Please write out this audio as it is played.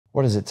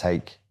What does it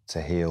take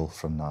to heal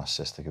from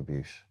narcissistic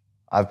abuse?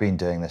 I've been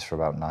doing this for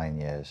about 9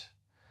 years,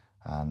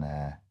 and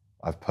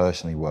I've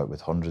personally worked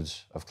with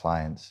hundreds of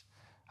clients,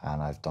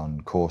 and I've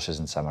done courses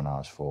and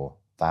seminars for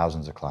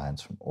thousands of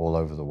clients from all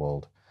over the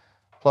world.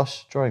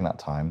 Plus, during that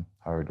time,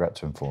 I regret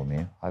to inform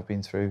you, I've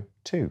been through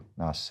 2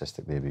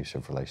 narcissistically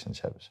abusive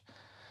relationships.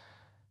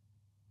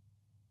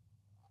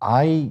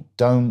 I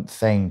don't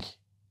think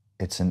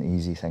it's an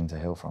easy thing to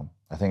heal from.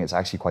 I think it's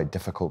actually quite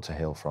difficult to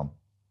heal from.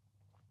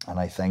 And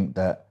I think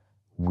that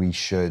we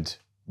should,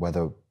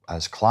 whether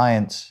as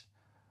clients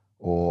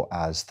or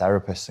as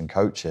therapists and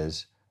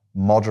coaches,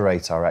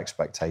 moderate our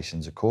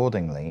expectations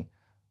accordingly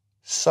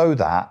so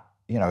that,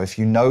 if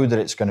you know that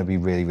it's going to be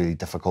really, really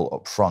difficult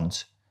up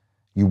front,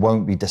 you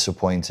won't be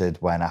disappointed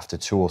when after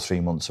 2 or 3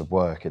 months of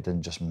work, it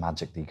didn't just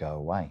magically go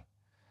away.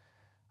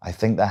 I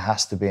think there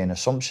has to be an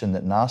assumption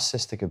that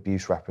narcissistic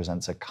abuse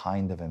represents a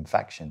kind of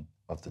infection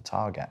of the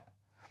target,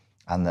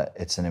 and that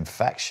it's an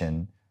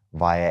infection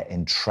via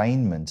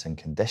entrainment and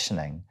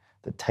conditioning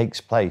that takes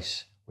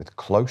place with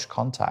close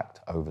contact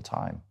over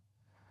time.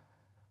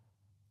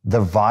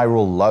 The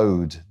viral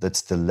load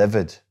that's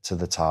delivered to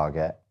the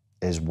target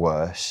is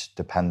worse,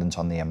 dependent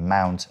on the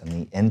amount and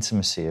the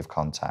intimacy of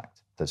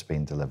contact that's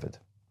been delivered.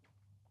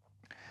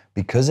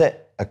 Because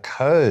it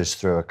occurs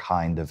through a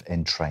kind of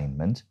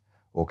entrainment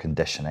or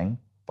conditioning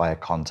via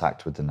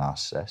contact with the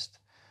narcissist,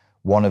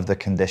 one of the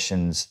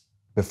conditions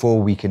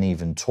before we can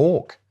even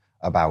talk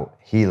about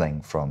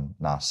healing from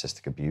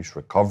narcissistic abuse,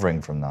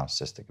 recovering from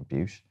narcissistic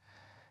abuse,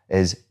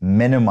 is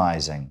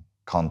minimizing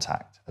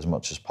contact as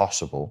much as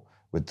possible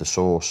with the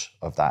source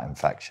of that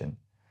infection.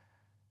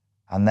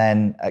 And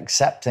then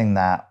accepting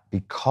that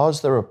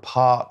because there are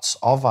parts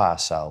of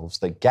ourselves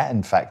that get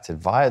infected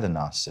via the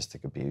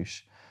narcissistic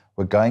abuse,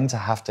 we're going to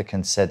have to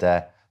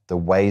consider the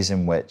ways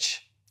in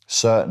which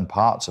certain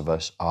parts of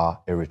us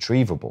are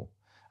irretrievable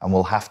and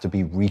will have to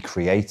be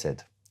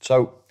recreated.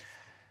 So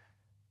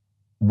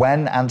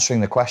when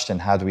answering the question,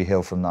 how do we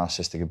heal from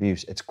narcissistic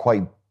abuse, it's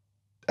quite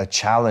a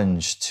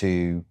challenge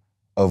to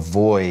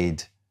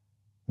avoid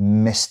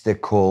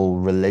mystical,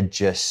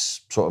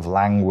 religious sort of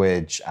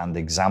language and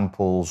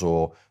examples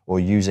or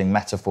using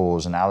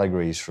metaphors and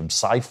allegories from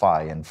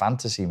sci-fi and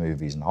fantasy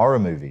movies and horror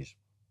movies,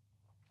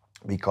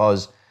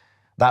 because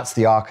that's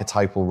the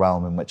archetypal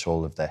realm in which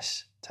all of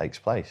this takes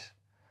place.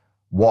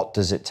 What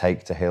does it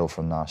take to heal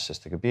from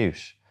narcissistic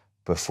abuse?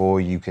 Before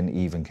you can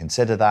even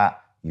consider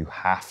that, you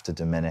have to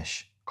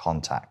diminish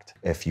contact.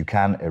 If you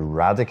can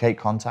eradicate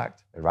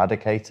contact,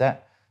 eradicate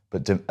it,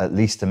 but at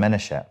least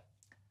diminish it.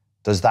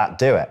 Does that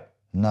do it?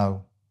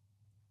 No.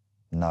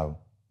 No,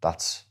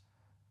 that's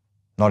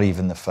not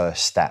even the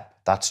first step.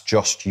 That's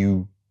just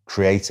you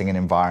creating an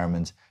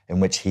environment in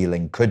which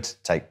healing could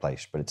take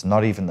place, but it's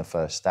not even the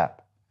first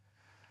step.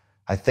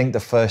 I think the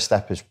first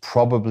step is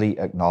probably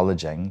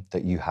acknowledging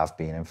that you have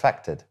been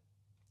infected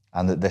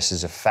and that this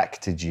has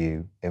affected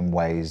you in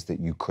ways that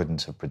you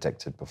couldn't have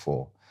predicted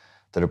before.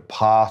 That a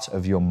part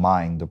of your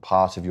mind, a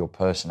part of your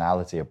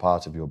personality, a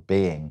part of your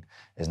being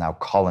is now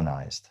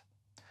colonized.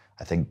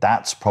 I think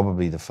that's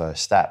probably the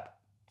first step.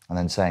 And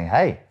then saying,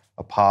 hey,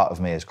 a part of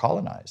me is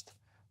colonized.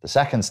 The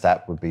second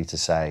step would be to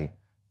say,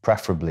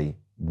 preferably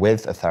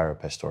with a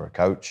therapist or a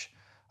coach,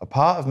 a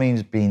part of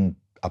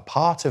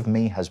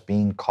me has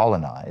been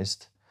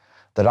colonized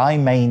that I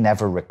may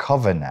never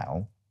recover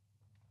now.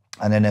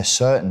 And in a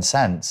certain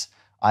sense,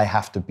 I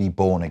have to be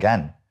born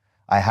again.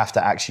 I have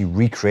to actually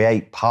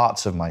recreate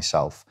parts of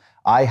myself.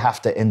 I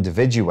have to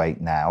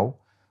individuate now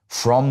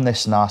from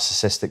this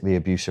narcissistically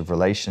abusive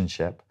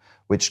relationship,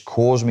 which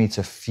caused me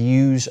to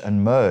fuse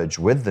and merge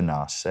with the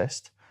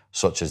narcissist,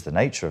 such as the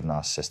nature of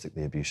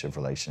narcissistically abusive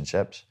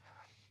relationships,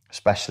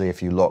 especially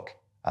if you look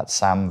at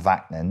Sam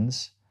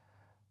Vaknin's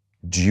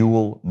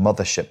dual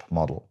mothership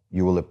model.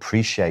 You will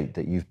appreciate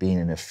that you've been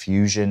in a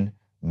fusion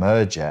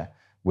merger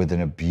with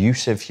an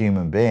abusive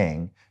human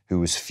being who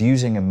was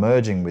fusing and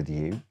merging with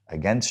you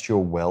against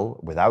your will,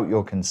 without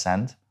your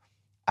consent,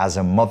 as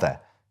a mother.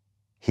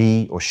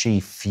 He or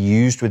she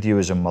fused with you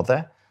as a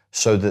mother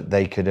so that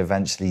they could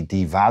eventually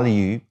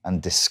devalue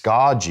and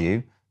discard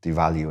you,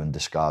 devalue and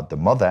discard the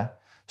mother,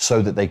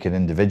 so that they could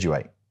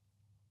individuate.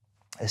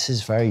 This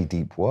is very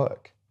deep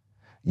work.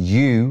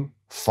 You,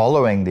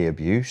 following the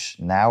abuse,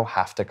 now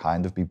have to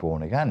kind of be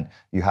born again.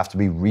 You have to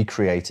be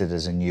recreated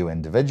as a new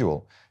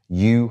individual.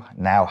 You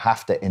now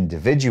have to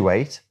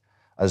individuate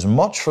as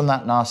much from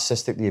that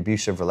narcissistically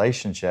abusive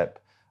relationship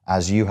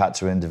as you had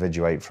to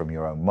individuate from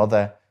your own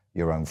mother,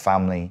 your own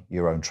family,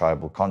 your own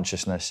tribal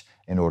consciousness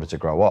in order to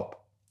grow up.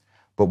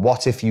 But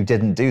what if you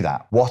didn't do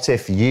that? What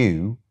if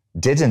you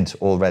didn't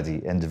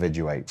already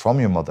individuate from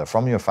your mother,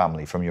 from your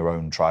family, from your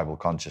own tribal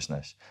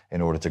consciousness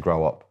in order to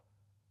grow up?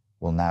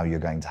 Well, now you're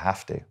going to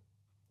have to.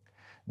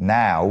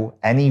 Now,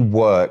 any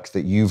work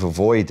that you've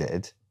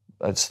avoided,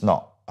 I'm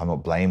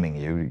not blaming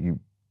you.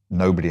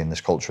 Nobody in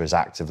this culture is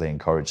actively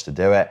encouraged to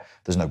do it.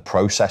 There's no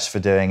process for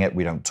doing it.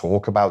 We don't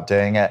talk about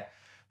doing it.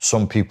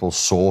 Some people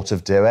sort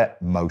of do it,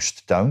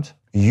 most don't.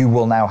 You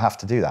will now have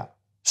to do that.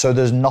 So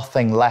there's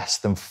nothing less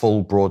than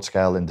full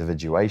broad-scale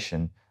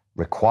individuation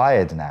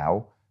required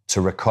now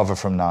to recover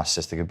from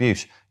narcissistic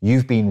abuse.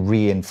 You've been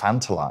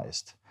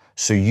re-infantilized.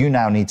 So you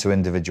now need to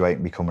individuate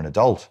and become an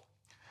adult.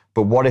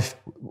 But what if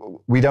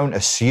we don't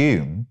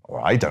assume,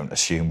 or I don't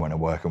assume when I'm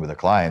working with a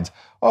client,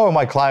 oh,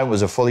 my client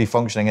was a fully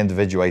functioning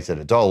individuated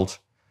adult.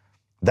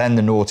 Then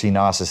the naughty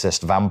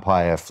narcissist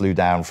vampire flew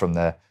down from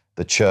the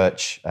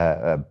church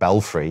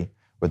belfry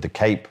with the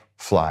cape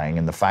flying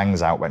and the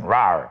fangs out, went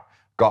rawr,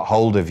 got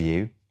hold of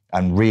you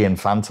and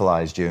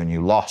re-infantilized you, and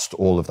you lost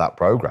all of that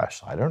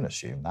progress. I don't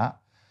assume that.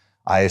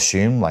 I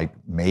assume, like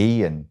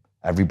me and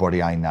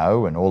everybody I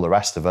know and all the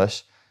rest of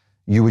us,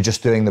 you were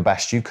just doing the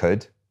best you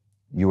could.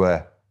 You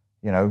were,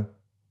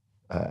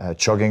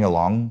 chugging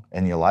along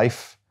in your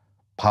life.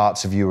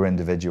 Parts of you were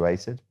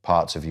individuated,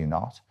 parts of you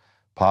not.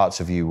 Parts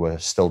of you were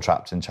still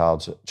trapped in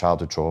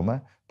childhood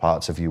trauma.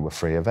 Parts of you were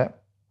free of it.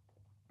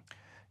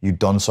 You'd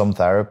done some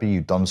therapy,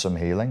 you'd done some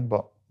healing,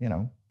 but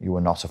you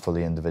were not a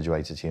fully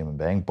individuated human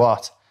being.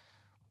 But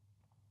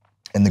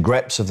in the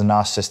grips of the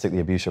narcissistically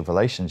abusive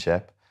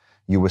relationship,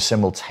 you were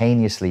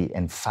simultaneously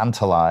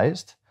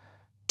infantilized,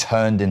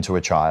 turned into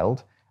a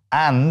child,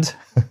 and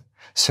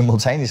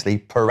simultaneously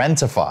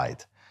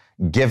parentified,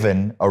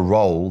 given a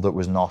role that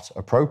was not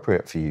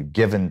appropriate for you,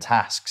 given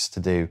tasks to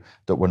do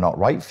that were not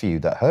right for you,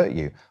 that hurt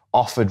you,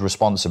 offered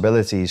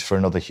responsibilities for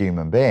another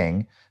human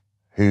being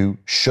who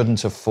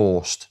shouldn't have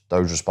forced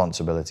those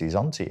responsibilities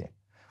onto you.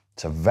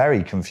 It's a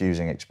very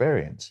confusing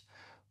experience.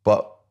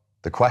 But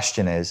the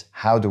question is,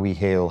 how do we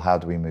heal? How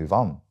do we move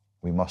on?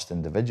 We must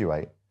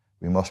individuate.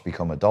 We must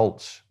become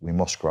adults. We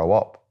must grow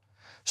up.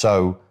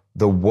 So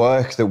the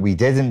work that we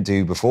didn't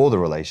do before the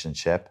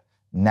relationship,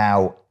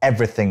 now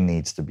everything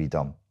needs to be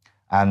done.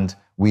 And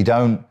we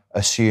don't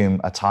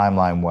assume a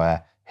timeline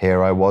where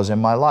here I was in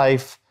my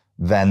life,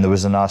 then there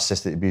was a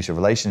narcissistic abusive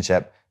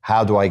relationship.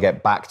 How do I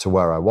get back to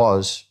where I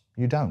was?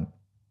 You don't.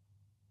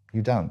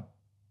 You don't.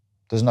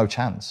 There's no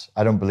chance.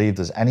 I don't believe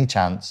there's any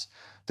chance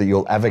that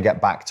you'll ever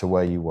get back to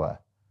where you were.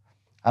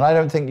 And I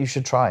don't think you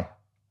should try.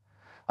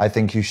 I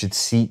think you should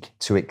seek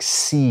to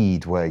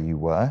exceed where you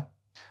were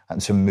and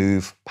to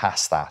move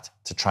past that,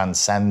 to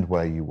transcend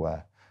where you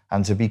were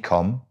and to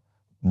become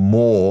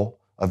more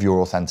of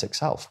your authentic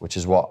self, which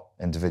is what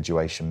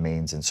individuation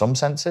means in some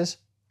senses.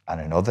 And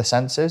in other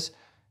senses,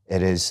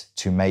 it is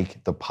to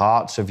make the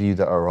parts of you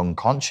that are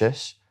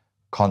unconscious,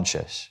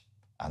 conscious.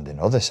 And in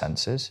other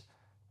senses,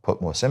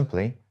 put more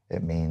simply,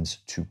 it means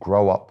to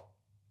grow up,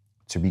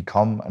 to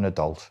become an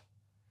adult,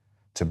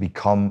 to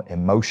become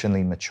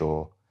emotionally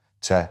mature,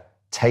 to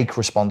take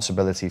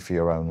responsibility for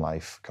your own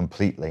life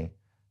completely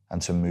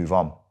and to move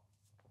on.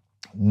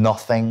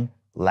 Nothing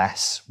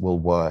less will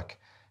work.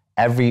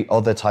 Every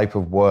other type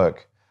of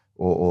work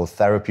or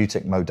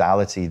therapeutic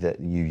modality that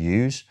you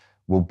use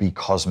will be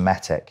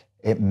cosmetic.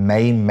 It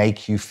may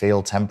make you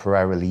feel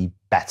temporarily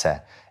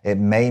better. It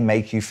may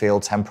make you feel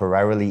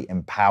temporarily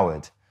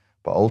empowered,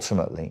 but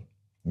ultimately,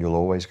 you'll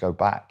always go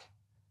back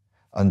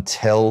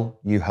until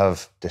you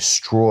have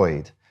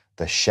destroyed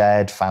the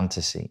shared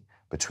fantasy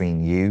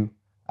between you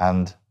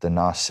and the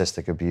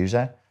narcissistic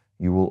abuser.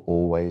 You will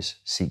always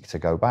seek to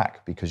go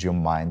back because your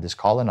mind is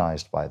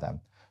colonized by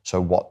them. So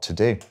what to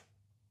do?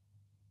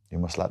 You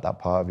must let that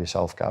part of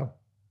yourself go.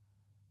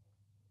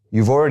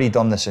 You've already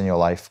done this in your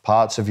life.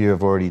 Parts of you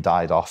have already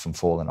died off and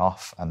fallen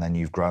off, and then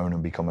you've grown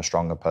and become a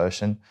stronger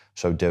person.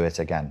 So do it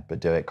again,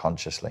 but do it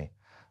consciously.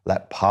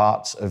 Let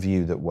parts of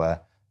you that were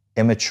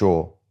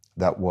immature,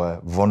 that were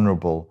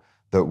vulnerable,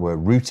 that were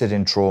rooted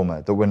in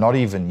trauma, that were not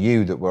even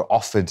you, that were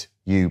offered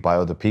you by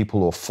other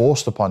people or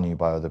forced upon you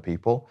by other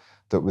people,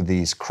 that were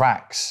these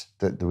cracks,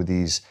 that were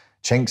these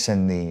chinks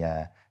in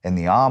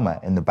the armor,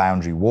 in the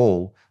boundary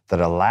wall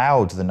that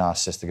allowed the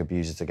narcissistic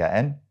abuser to get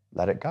in,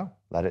 let it go,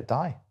 let it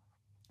die.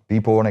 Be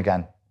born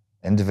again,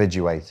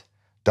 individuate.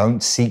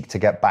 Don't seek to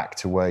get back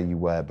to where you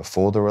were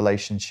before the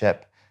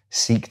relationship.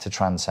 Seek to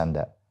transcend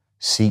it.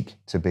 Seek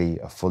to be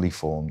a fully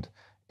formed,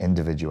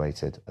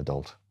 individuated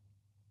adult.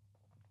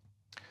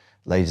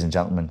 Ladies and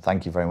gentlemen,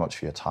 thank you very much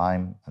for your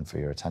time and for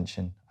your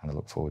attention, and I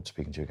look forward to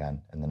speaking to you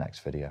again in the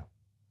next video.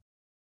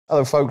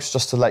 Hello folks,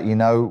 just to let you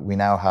know, we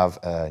now have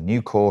a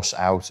new course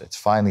out. It's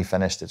finally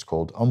finished. It's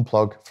called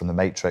Unplug from the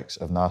Matrix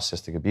of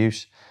Narcissistic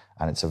Abuse,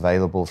 and it's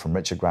available from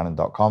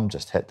richardgrannon.com.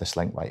 Just hit this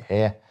link right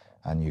here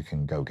and you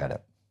can go get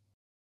it.